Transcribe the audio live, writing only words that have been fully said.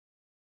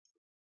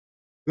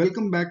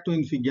Welcome back to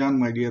Infigyan,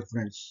 my dear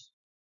friends.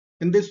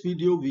 In this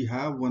video, we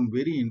have one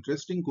very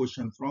interesting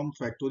question from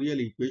factorial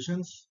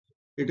equations.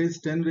 It is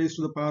 10 raised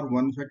to the power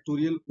 1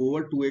 factorial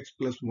over 2x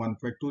plus 1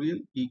 factorial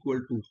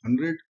equal to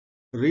 100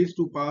 raised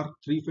to power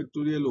 3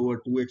 factorial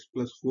over 2x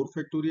plus 4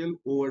 factorial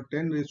over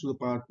 10 raised to the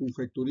power 2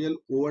 factorial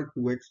over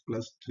 2x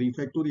plus 3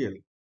 factorial.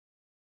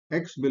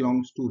 X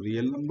belongs to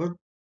real number,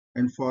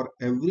 and for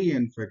every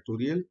n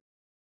factorial,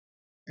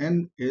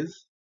 n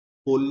is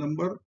whole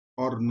number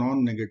or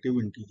non-negative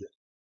integer.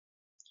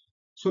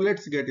 So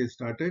let's get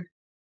started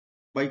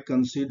by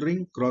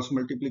considering cross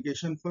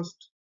multiplication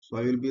first. So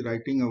I will be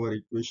writing our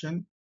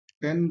equation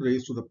 10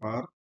 raised to the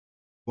power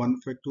 1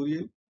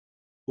 factorial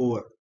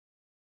over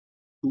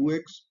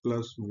 2x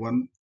plus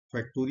 1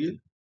 factorial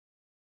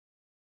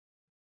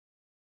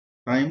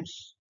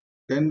times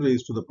 10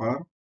 raised to the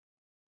power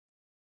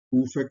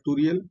 2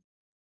 factorial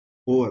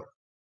over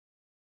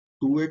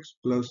 2x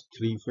plus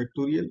 3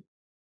 factorial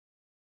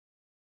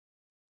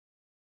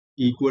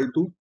equal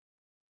to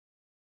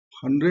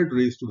 100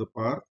 raised to the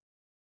power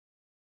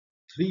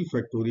 3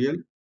 factorial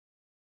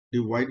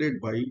divided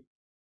by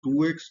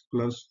 2x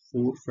plus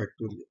 4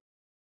 factorial.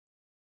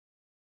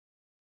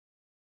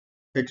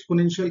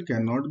 Exponential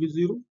cannot be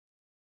 0,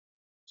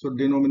 so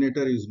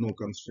denominator is no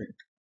constraint.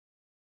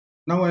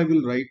 Now I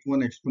will write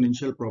one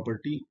exponential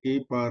property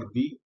a power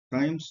b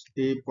times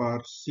a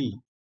power c.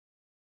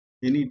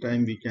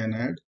 Anytime we can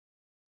add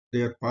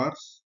their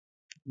powers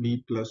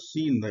b plus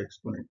c in the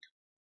exponent.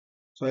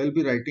 So I will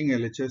be writing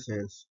LHS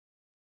as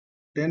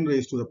 10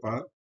 raised to the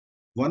power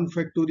 1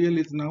 factorial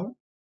is now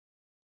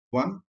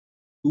 1,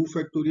 2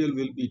 factorial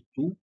will be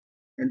 2,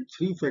 and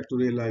 3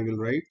 factorial I will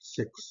write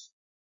 6.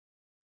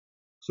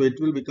 So it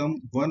will become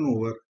 1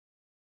 over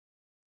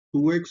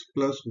 2x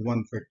plus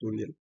 1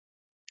 factorial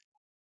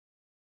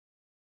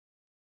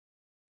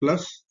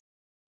plus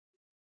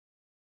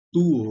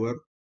 2 over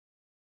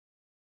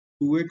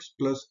 2x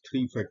plus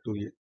 3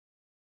 factorial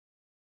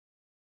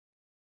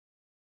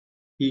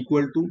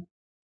equal to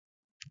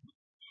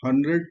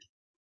 100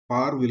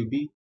 power will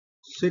be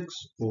 6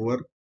 over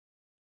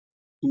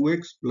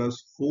 2x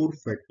plus 4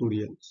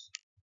 factorials.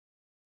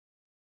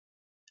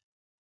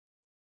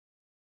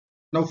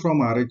 Now from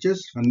RHS,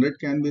 100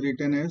 can be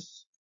written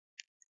as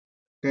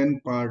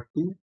 10 power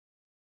 2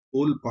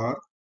 whole power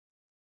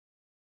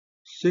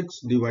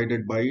 6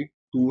 divided by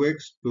 2x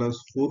plus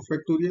 4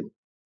 factorial.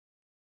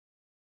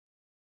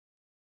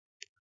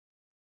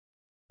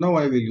 Now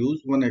I will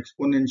use one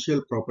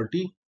exponential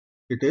property.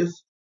 It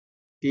is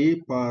a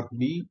power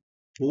b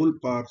whole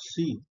power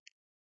c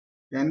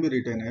can be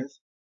written as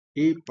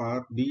a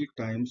power b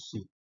times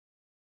c.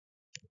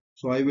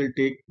 So I will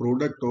take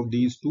product of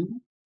these two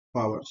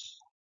powers.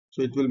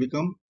 So it will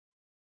become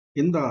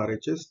in the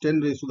RHS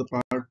 10 raised to the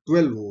power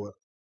 12 over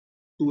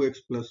 2x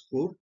plus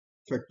 4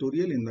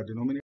 factorial in the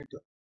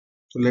denominator.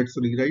 So let's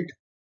rewrite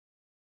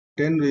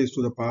 10 raised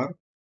to the power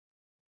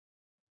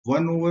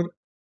 1 over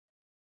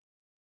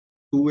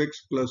 2x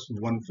plus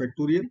 1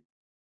 factorial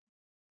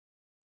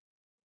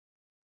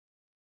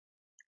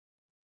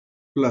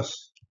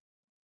plus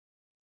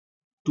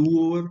 2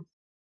 over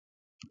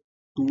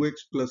 2x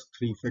plus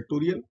 3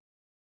 factorial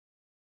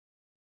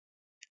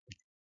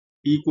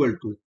equal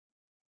to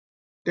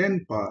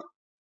 10 power.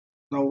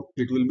 Now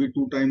it will be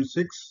 2 times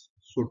 6,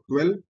 so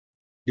 12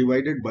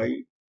 divided by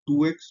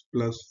 2x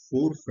plus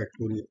 4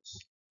 factorials.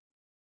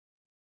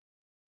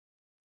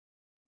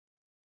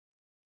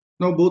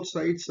 Now both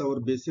sides our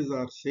bases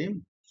are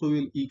same, so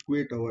we will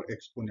equate our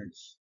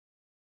exponents.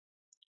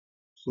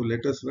 So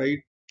let us write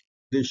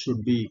this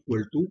should be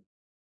equal to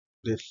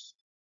this.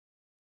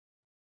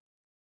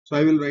 So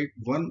I will write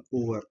 1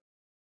 over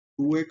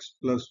 2x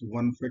plus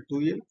 1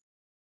 factorial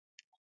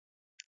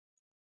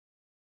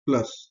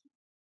plus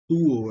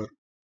 2 over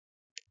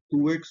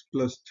 2x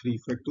plus 3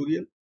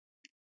 factorial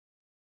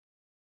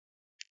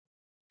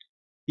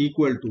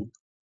equal to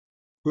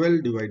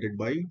 12 divided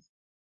by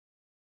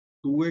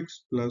 2x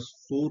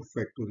plus 4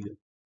 factorial.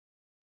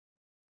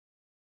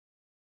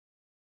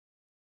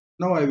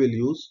 Now I will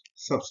use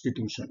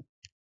substitution,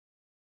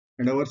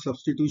 and our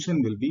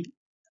substitution will be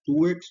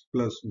 2x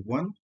plus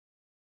 1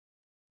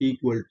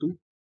 equal to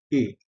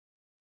a.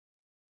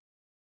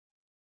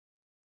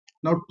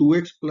 Now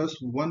 2x plus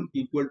 1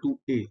 equal to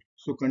a.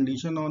 So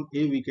condition on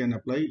a we can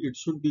apply. It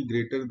should be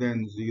greater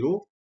than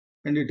 0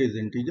 and it is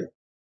integer.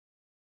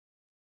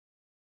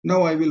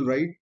 Now I will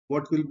write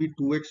what will be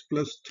 2x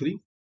plus 3.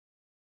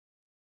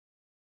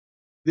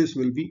 This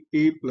will be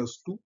a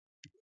plus 2.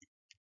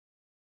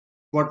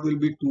 What will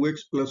be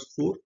 2x plus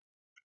 4?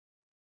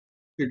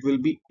 It will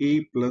be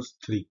a plus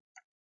 3.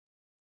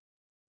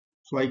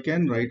 So I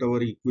can write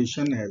our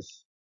equation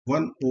as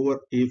 1 over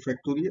a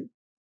factorial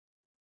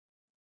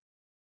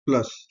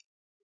plus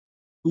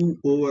 2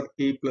 over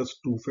a plus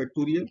 2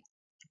 factorial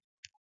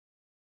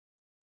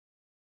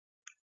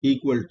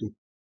equal to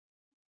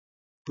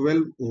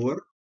 12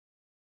 over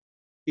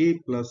a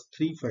plus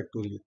 3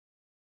 factorial.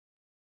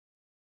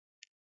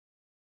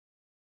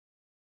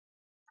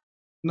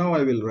 Now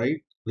I will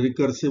write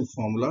recursive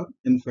formula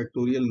in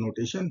factorial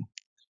notation.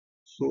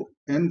 So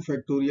n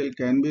factorial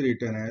can be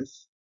written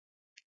as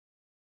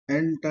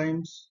n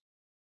times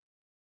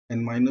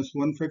n minus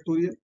 1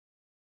 factorial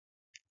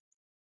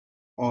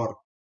or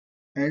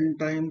n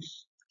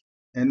times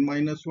n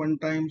minus 1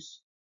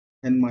 times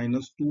n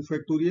minus 2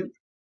 factorial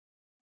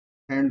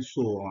and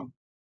so on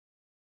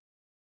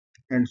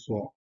and so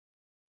on.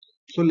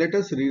 So let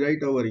us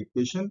rewrite our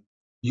equation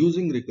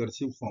using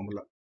recursive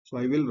formula. So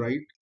I will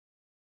write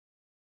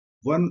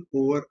 1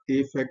 over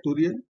a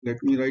factorial,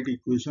 let me write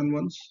equation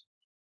once,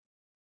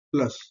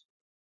 plus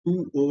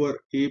 2 over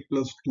a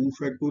plus 2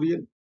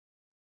 factorial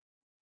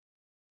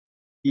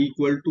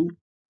equal to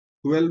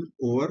 12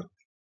 over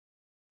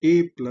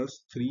a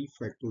plus 3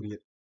 factorial.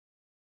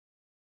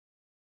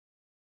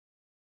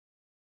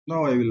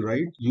 Now I will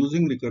write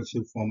using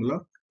recursive formula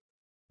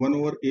 1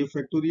 over a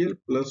factorial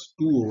plus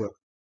 2 over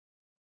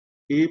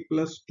a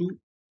plus 2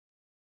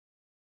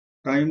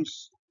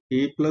 times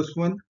a plus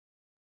 1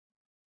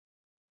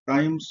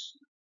 times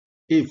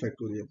a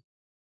factorial.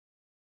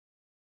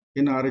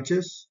 In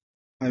RHS,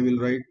 I will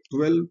write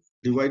 12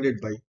 divided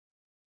by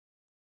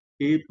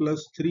a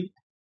plus 3,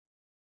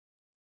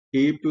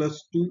 a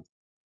plus 2,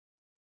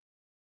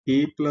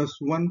 a plus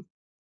 1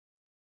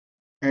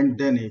 and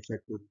then a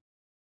factorial.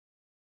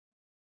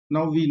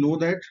 Now we know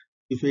that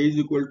if a is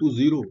equal to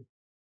 0,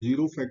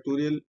 0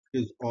 factorial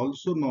is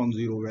also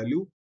non-zero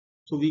value.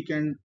 So we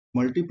can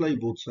multiply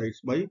both sides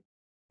by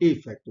a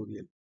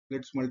factorial.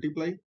 Let's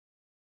multiply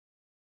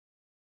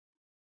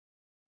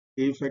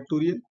a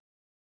factorial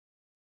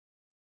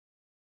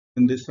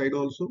and this side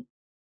also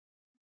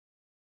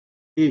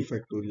a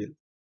factorial.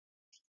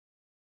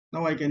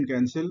 Now I can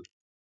cancel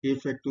a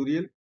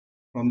factorial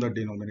from the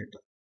denominator.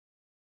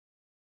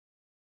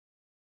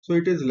 So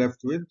it is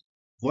left with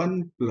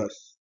 1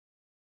 plus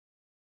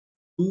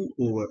 2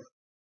 over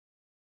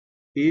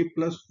a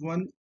plus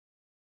 1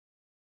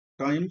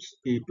 times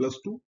a plus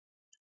 2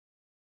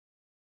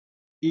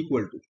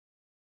 equal to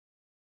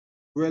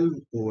 12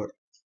 over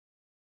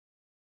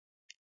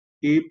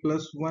a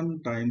plus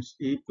 1 times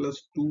a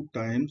plus 2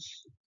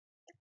 times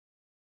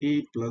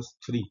a plus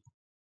 3.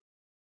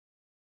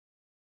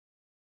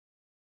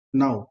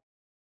 Now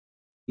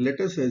let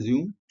us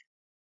assume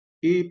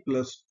a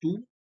plus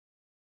 2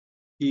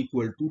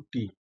 equal to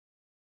t.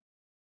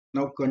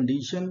 Now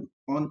condition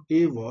on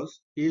a was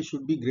a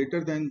should be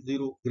greater than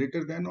 0,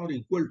 greater than or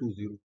equal to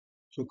 0.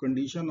 So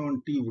condition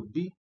on t would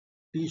be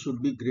t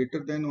should be greater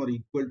than or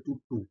equal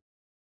to 2.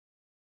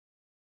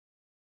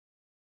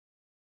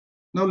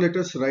 Now let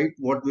us write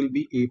what will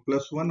be a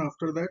plus 1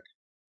 after that.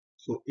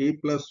 So a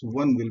plus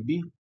 1 will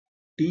be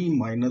t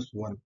minus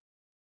 1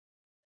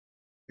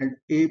 and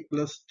a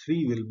plus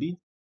 3 will be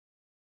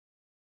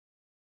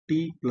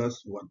t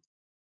plus 1.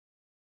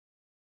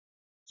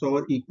 So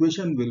our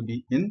equation will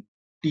be in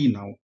t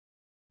now.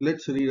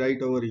 Let's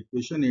rewrite our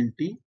equation in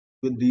t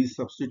with these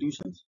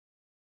substitutions.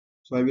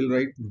 So I will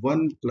write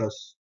 1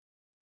 plus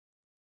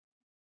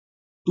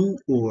 2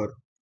 over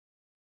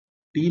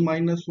t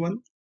minus 1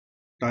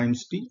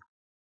 times t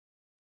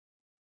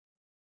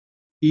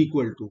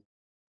equal to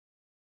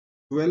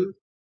 12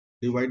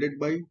 divided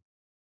by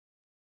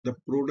the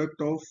product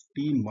of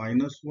t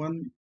minus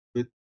 1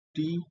 with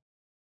t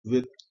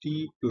with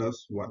t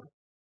plus 1.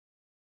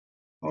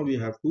 Now we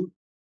have to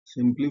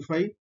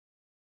simplify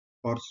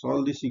or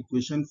solve this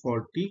equation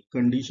for t.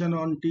 Condition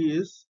on t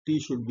is t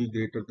should be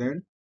greater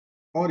than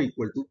or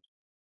equal to.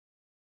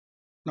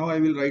 Now I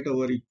will write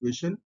our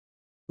equation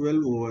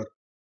 12 over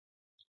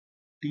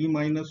t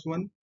minus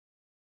 1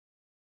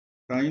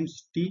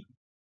 times t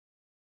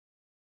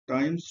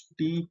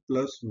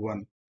plus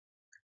 1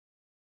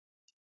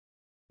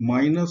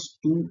 minus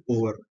 2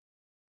 over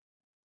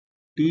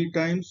t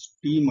times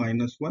t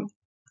minus 1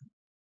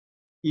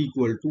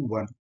 equal to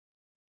 1.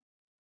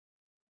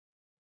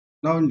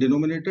 Now in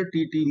denominator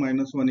t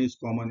minus 1 is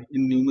common,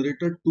 in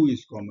numerator 2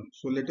 is common.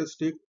 So let us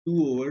take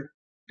 2 over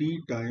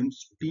t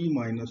times t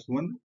minus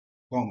 1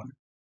 common.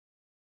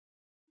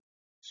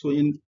 So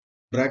in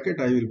bracket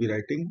I will be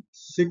writing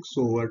 6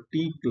 over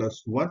t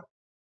plus 1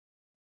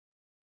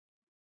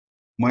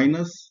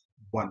 minus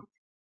 1,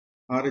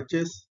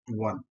 RHS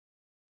 1.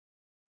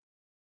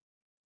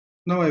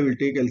 Now I will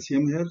take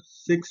LCM here,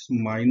 6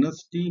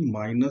 minus t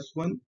minus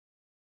 1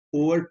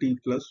 over t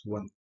plus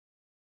 1,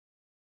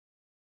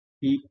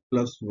 t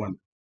plus 1.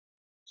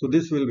 So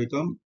this will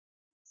become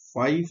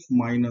 5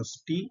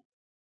 minus t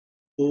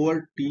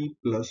over t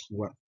plus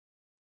 1,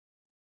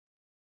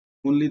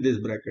 only this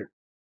bracket.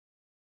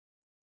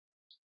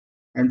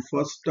 And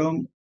first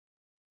term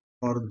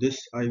or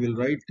this I will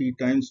write t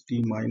times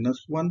t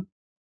minus 1,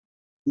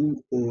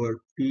 2 over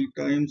t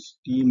times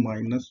t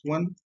minus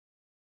 1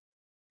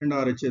 and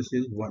RHS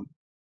is 1.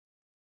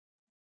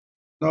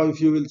 Now if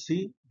you will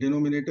see,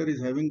 denominator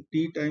is having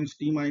t times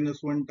t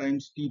minus 1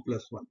 times t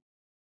plus 1.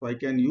 So I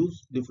can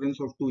use difference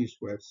of two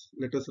squares.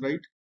 Let us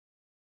write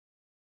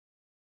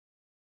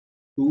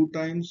 2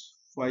 times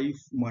 5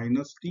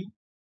 minus t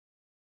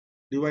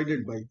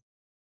divided by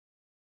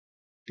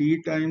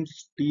t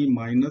times t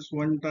minus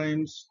 1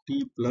 times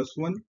t plus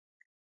 1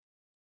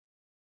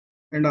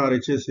 and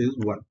RHS is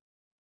 1.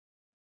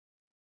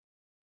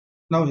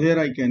 Now here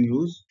I can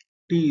use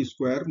t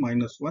square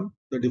minus 1,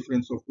 the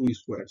difference of two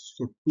squares.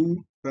 So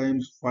 2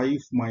 times 5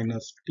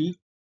 minus t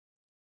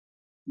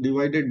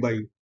divided by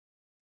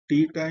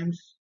t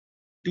times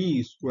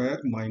t square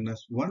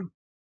minus 1.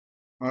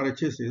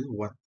 RHS is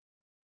 1.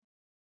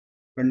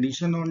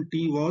 Condition on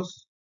t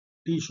was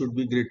t should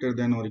be greater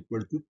than or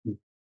equal to 2.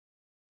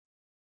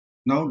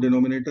 Now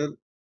denominator,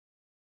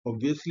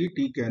 obviously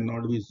t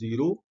cannot be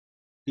 0,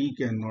 t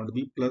cannot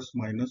be plus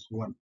minus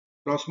 1.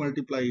 Cross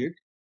multiply it.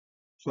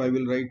 So I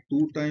will write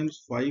 2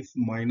 times 5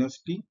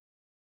 minus t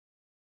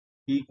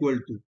equal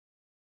to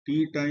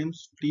t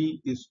times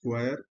t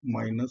square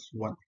minus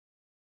 1.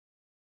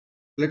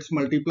 Let's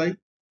multiply.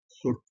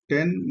 So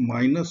 10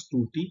 minus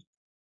 2t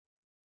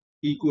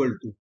equal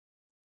to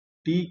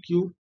t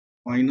cube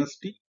minus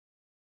t.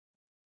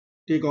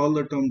 Take all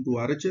the term to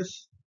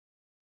RHS.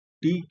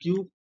 T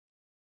cube.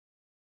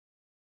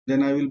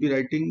 Then I will be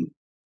writing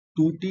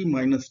 2t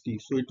minus t.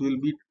 So it will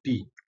be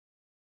t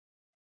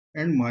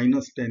and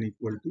minus 10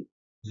 equal to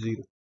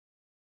 0.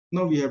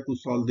 Now we have to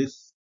solve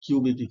this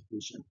cubic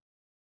equation.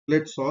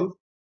 Let's solve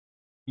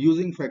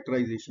using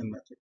factorization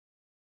method.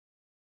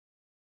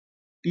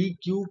 T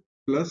cube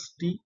plus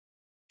t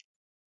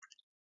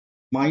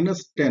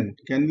minus 10.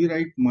 Can we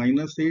write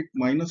minus 8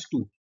 minus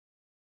 2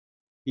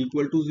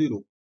 equal to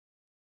 0?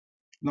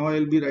 Now I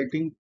will be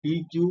writing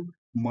t cube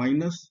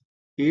minus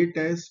 8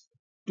 as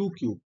 2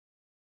 cube.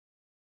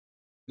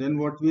 Then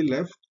what we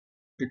left?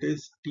 It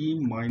is t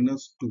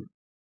minus 2.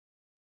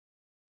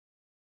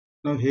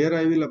 Now here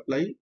I will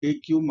apply a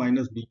cube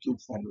minus b cube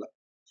formula.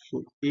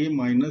 So a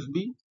minus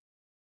b,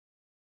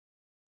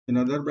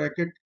 another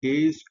bracket,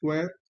 a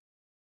square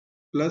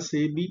plus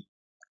ab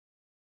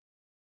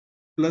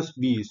plus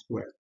b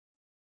square.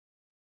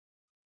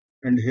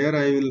 And here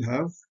I will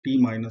have t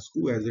minus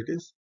 2 as it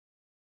is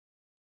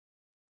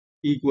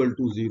equal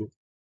to 0.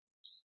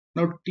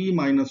 Now t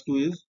minus 2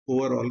 is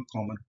overall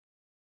common.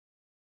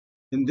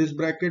 In this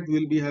bracket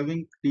we will be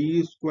having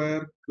t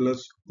square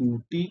plus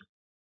 2t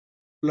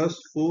plus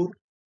 4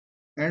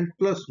 and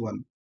plus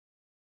 1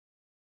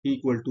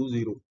 equal to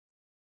 0.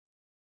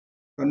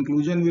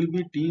 Conclusion will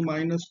be t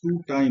minus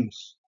 2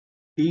 times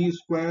t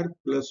square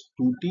plus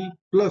 2t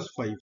plus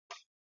 5.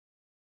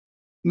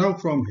 Now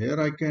from here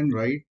I can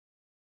write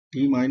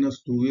t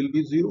minus 2 will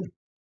be 0.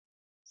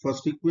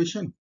 First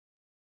equation.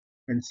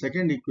 And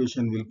second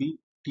equation will be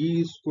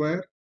t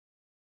square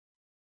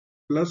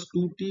plus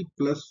 2t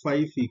plus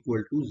 5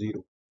 equal to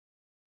 0.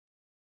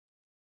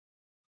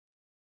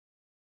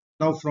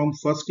 Now from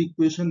first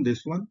equation,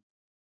 this one,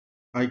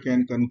 I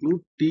can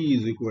conclude t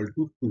is equal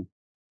to 2,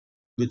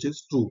 which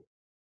is true.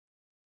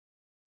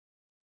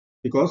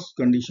 Because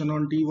condition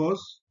on t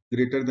was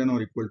greater than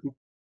or equal to.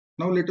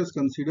 Now let us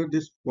consider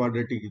this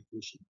quadratic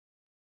equation.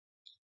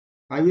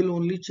 I will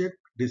only check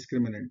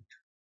discriminant.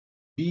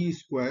 B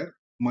square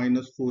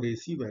minus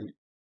 4ac value.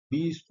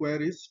 B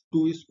square is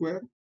 2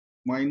 square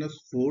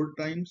minus 4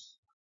 times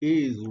a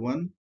is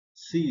 1,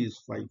 c is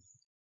 5.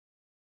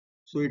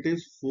 So it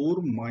is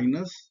 4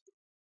 minus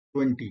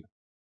 20,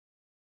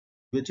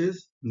 which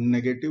is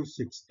negative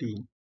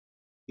 16.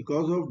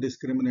 Because of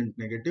discriminant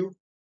negative,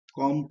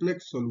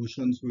 complex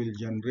solutions will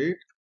generate.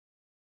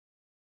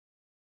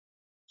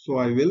 So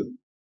I will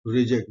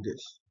reject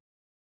this.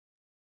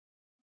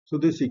 So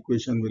this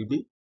equation will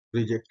be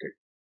rejected.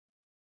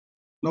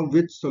 Now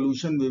which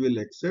solution we will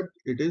accept?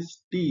 It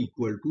is t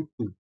equal to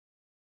 2.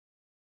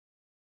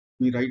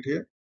 We write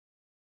here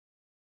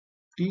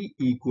t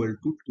equal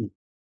to 2.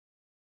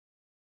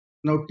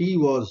 Now t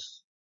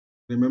was,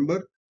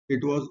 remember,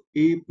 it was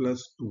a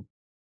plus 2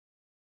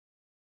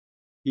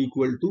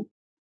 equal to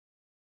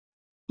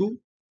 2.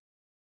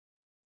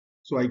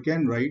 So I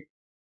can write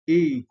a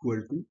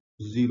equal to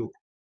 0.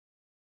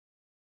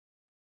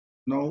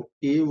 Now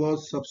a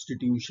was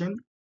substitution,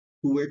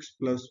 2x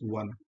plus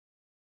 1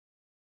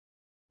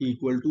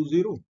 equal to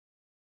 0.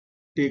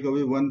 Take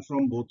away 1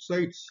 from both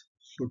sides.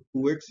 So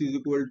 2x is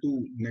equal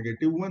to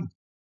negative 1.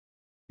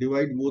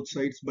 Divide both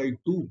sides by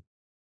 2.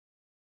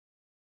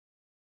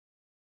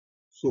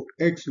 So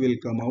x will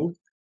come out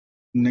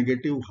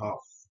negative half.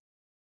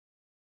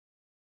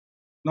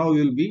 Now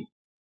we will be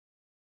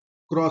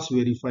cross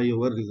verify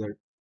our result.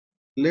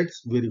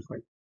 Let's verify.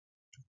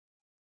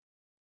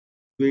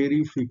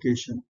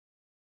 Verification.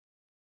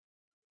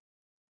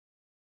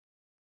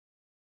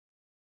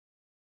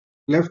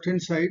 Left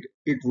hand side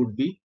it would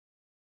be,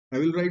 I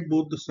will write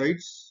both the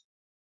sides.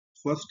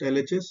 First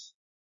LHS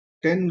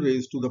 10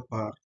 raised to the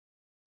power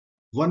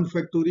 1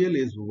 factorial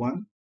is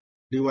 1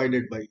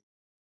 divided by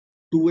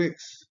 2x.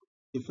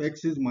 If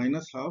x is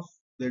minus half,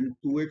 then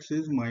 2x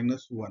is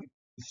minus 1.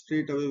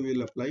 Straight away we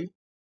will apply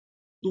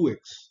 2x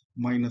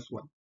minus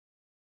 1.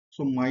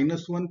 So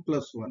minus 1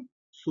 plus 1.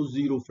 So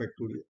 0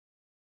 factorial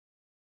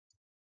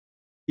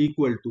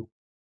equal to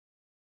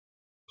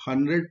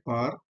 100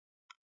 power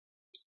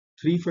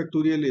 3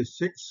 factorial is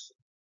 6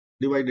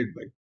 divided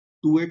by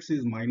 2x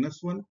is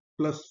minus 1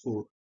 plus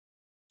 4.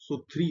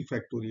 So 3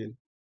 factorial.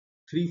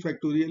 3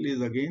 factorial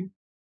is again,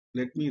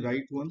 let me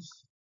write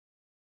once,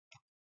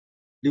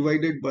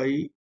 divided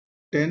by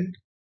 10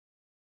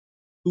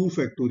 2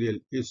 factorial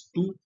is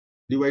 2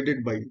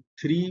 divided by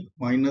 3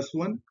 minus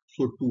 1,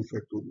 so 2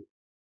 factorial.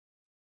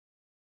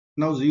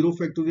 Now 0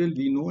 factorial,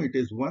 we know it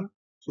is 1,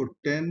 so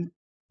 10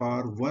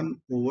 power 1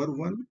 over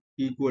 1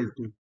 equal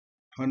to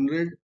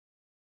 100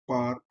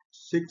 power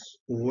 6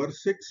 over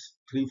 6,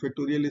 3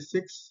 factorial is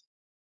 6,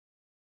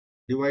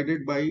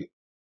 divided by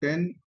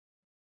 10,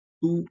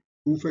 2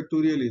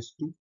 factorial is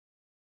 2.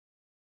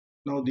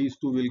 Now these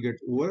two will get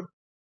over,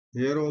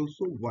 here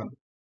also 1.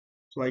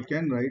 So I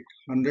can write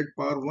 100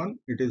 power 1,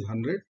 it is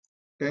 100,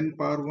 10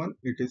 power 1,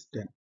 it is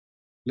 10.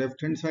 Left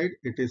hand side,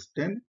 it is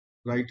 10,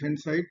 right hand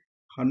side,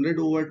 100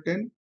 over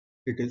 10,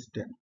 it is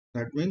 10.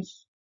 That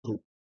means true.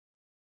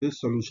 This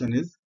solution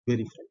is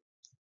verified.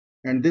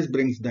 And this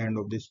brings the end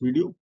of this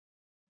video.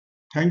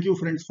 Thank you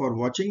friends for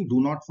watching.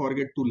 Do not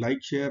forget to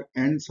like, share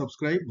and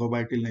subscribe. Bye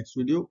bye till next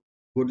video.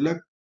 Good luck.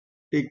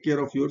 Take care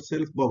of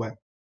yourself. Bye bye.